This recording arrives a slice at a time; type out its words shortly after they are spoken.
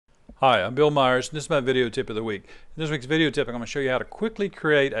Hi, I'm Bill Myers, and this is my video tip of the week. In this week's video tip, I'm going to show you how to quickly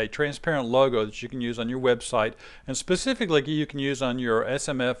create a transparent logo that you can use on your website, and specifically you can use on your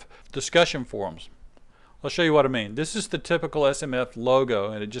SMF discussion forums. I'll show you what I mean. This is the typical SMF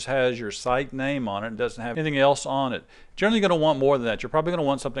logo, and it just has your site name on it. It doesn't have anything else on it. Generally going to want more than that. You're probably going to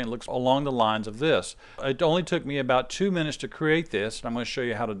want something that looks along the lines of this. It only took me about 2 minutes to create this, and I'm going to show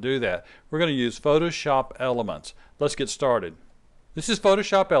you how to do that. We're going to use Photoshop Elements. Let's get started. This is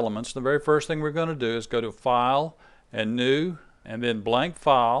Photoshop Elements. The very first thing we're going to do is go to File and New and then Blank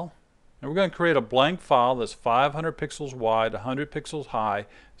File. And we're going to create a blank file that's 500 pixels wide, 100 pixels high,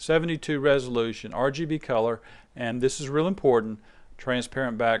 72 resolution, RGB color, and this is real important,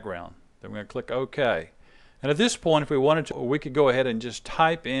 transparent background. Then we're going to click OK. And at this point, if we wanted to, we could go ahead and just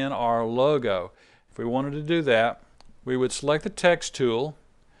type in our logo. If we wanted to do that, we would select the text tool,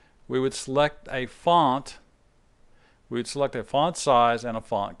 we would select a font, we would select a font size and a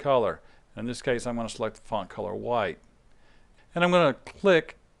font color. In this case, I'm going to select the font color white. And I'm going to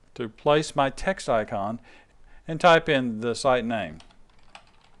click to place my text icon and type in the site name.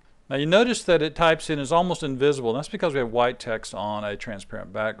 Now you notice that it types in is almost invisible, and that's because we have white text on a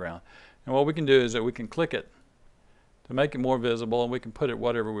transparent background. And what we can do is that we can click it to make it more visible, and we can put it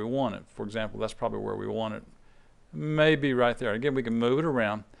whatever we want it. For example, that's probably where we want it. Maybe right there. Again, we can move it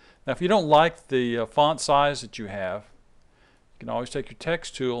around. Now if you don't like the font size that you have, you can always take your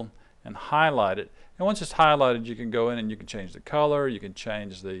text tool and highlight it. And once it's highlighted, you can go in and you can change the color, you can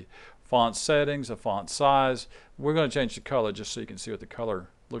change the font settings, the font size. We're going to change the color just so you can see what the color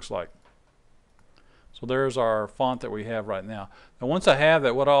looks like. So there's our font that we have right now. Now once I have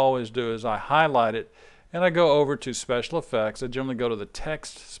that, what I always do is I highlight it and I go over to Special Effects. I generally go to the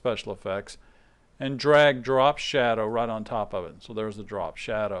Text Special Effects and drag Drop Shadow right on top of it. So there's the Drop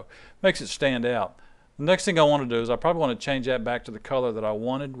Shadow. Makes it stand out. The next thing I want to do is I probably want to change that back to the color that I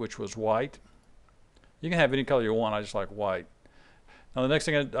wanted, which was white. You can have any color you want, I just like white. Now the next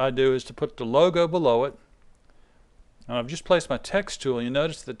thing I do is to put the logo below it. And I've just placed my text tool, and you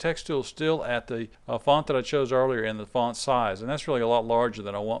notice the text tool is still at the font that I chose earlier in the font size, and that's really a lot larger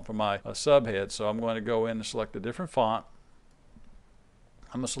than I want for my subhead, so I'm going to go in and select a different font.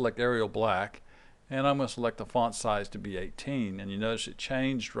 I'm going to select Arial Black, and I'm going to select the font size to be 18, and you notice it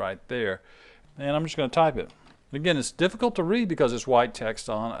changed right there. And I'm just going to type it. Again, it's difficult to read because it's white text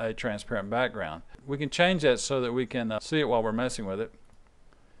on a transparent background. We can change that so that we can see it while we're messing with it.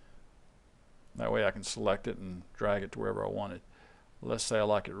 That way I can select it and drag it to wherever I want it. Let's say I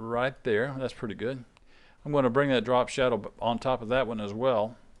like it right there. That's pretty good. I'm going to bring that drop shadow on top of that one as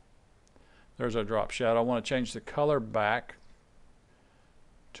well. There's our drop shadow. I want to change the color back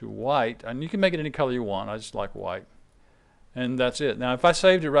to white. And you can make it any color you want. I just like white. And that's it. Now if I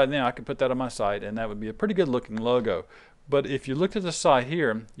saved it right now, I could put that on my site and that would be a pretty good looking logo. But if you look at the site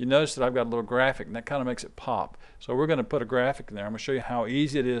here, you notice that I've got a little graphic, and that kind of makes it pop. So we're going to put a graphic in there. I'm going to show you how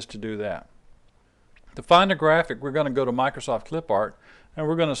easy it is to do that. To find a graphic, we're going to go to Microsoft Clip Art, and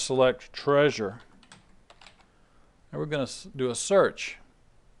we're going to select Treasure. And we're going to do a search.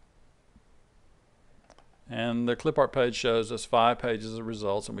 And the Clip Art page shows us 5 pages of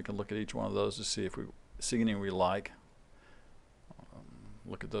results, and we can look at each one of those to see if we see any we like.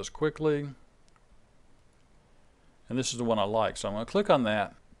 Look at those quickly. And this is the one I like, so I'm going to click on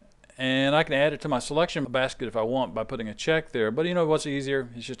that. And I can add it to my selection basket if I want by putting a check there. But you know what's easier?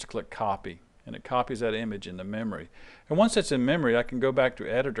 It's just to click Copy. And it copies that image into memory. And once it's in memory, I can go back to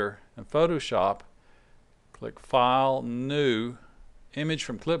Editor and Photoshop, click File, New, Image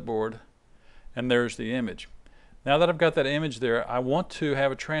from Clipboard, and there's the image. Now that I've got that image there, I want to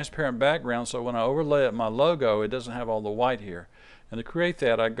have a transparent background so when I overlay it my logo, it doesn't have all the white here. And to create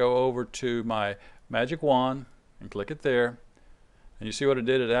that, I go over to my magic wand and click it there. And you see what it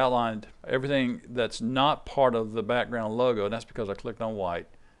did? It outlined everything that's not part of the background logo, and that's because I clicked on white.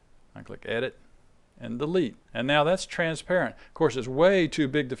 I click Edit and Delete. And now that's transparent. Of course, it's way too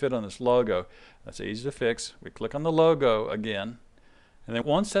big to fit on this logo. That's easy to fix. We click on the logo again. And then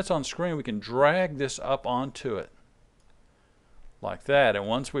once that's on screen, we can drag this up onto it. Like that. And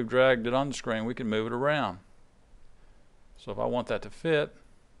once we've dragged it on the screen, we can move it around. So if I want that to fit,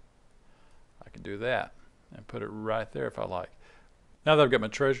 I can do that and put it right there if I like. Now that I've got my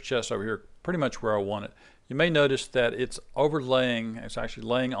treasure chest over here pretty much where I want it, you may notice that it's overlaying, it's actually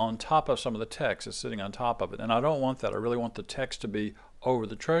laying on top of some of the text. It's sitting on top of it, and I don't want that. I really want the text to be over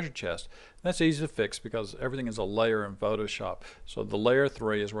the treasure chest. And that's easy to fix because everything is a layer in Photoshop. So the layer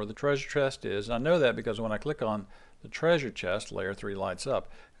 3 is where the treasure chest is. And I know that because when I click on the treasure chest, layer 3 lights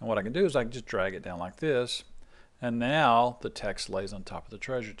up. And what I can do is I can just drag it down like this, and now the text lays on top of the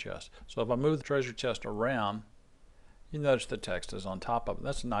treasure chest. So if I move the treasure chest around, you notice the text is on top of it.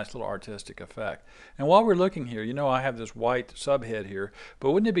 That's a nice little artistic effect. And while we're looking here, you know I have this white subhead here,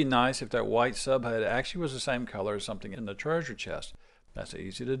 but wouldn't it be nice if that white subhead actually was the same color as something in the treasure chest? That's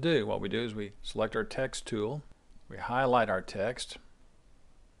easy to do. What we do is we select our text tool, we highlight our text,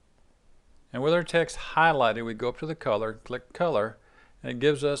 and with our text highlighted, we go up to the color, click color, and it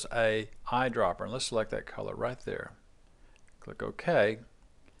gives us a eyedropper. And let's select that color right there. Click OK.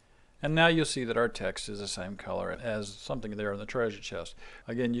 And now you'll see that our text is the same color as something there in the treasure chest.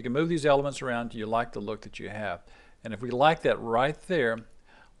 Again, you can move these elements around till you like the look that you have. And if we like that right there,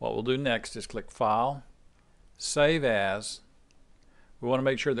 what we'll do next is click File, Save As. We want to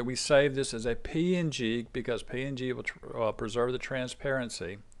make sure that we save this as a PNG because PNG will preserve the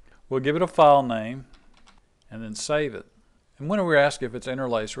transparency. We'll give it a file name and then save it. And when we're asked if it's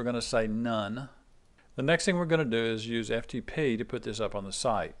interlaced, we're going to say none. The next thing we're going to do is use FTP to put this up on the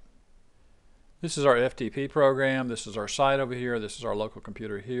site. This is our FTP program. This is our site over here. This is our local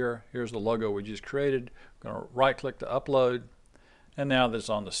computer here. Here's the logo we just created. I'm going to right click to upload, and now that's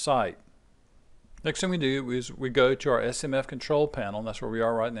on the site. Next thing we do is we go to our SMF control panel, and that's where we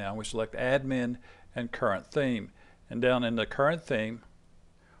are right now. We select admin and current theme, and down in the current theme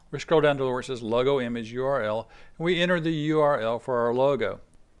we scroll down to where it says logo image URL, and we enter the URL for our logo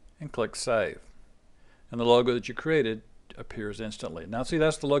and click save, and the logo that you created appears instantly. Now see,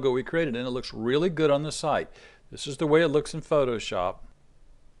 that's the logo we created and it looks really good on the site. This is the way it looks in Photoshop.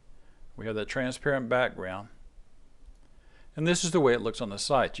 We have that transparent background, and this is the way it looks on the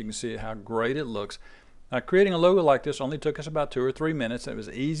site. You can see how great it looks. Now creating a logo like this only took us about 2 or 3 minutes, and it was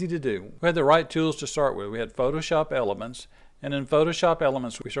easy to do. We had the right tools to start with. We had Photoshop Elements, and in Photoshop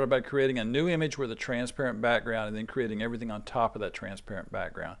Elements we started by creating a new image with a transparent background and then creating everything on top of that transparent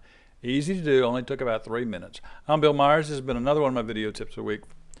background. Easy to do, only took about 3 minutes. I'm Bill Myers. This has been another one of my video tips of the week.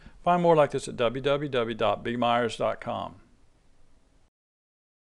 Find more like this at www.bmyers.com.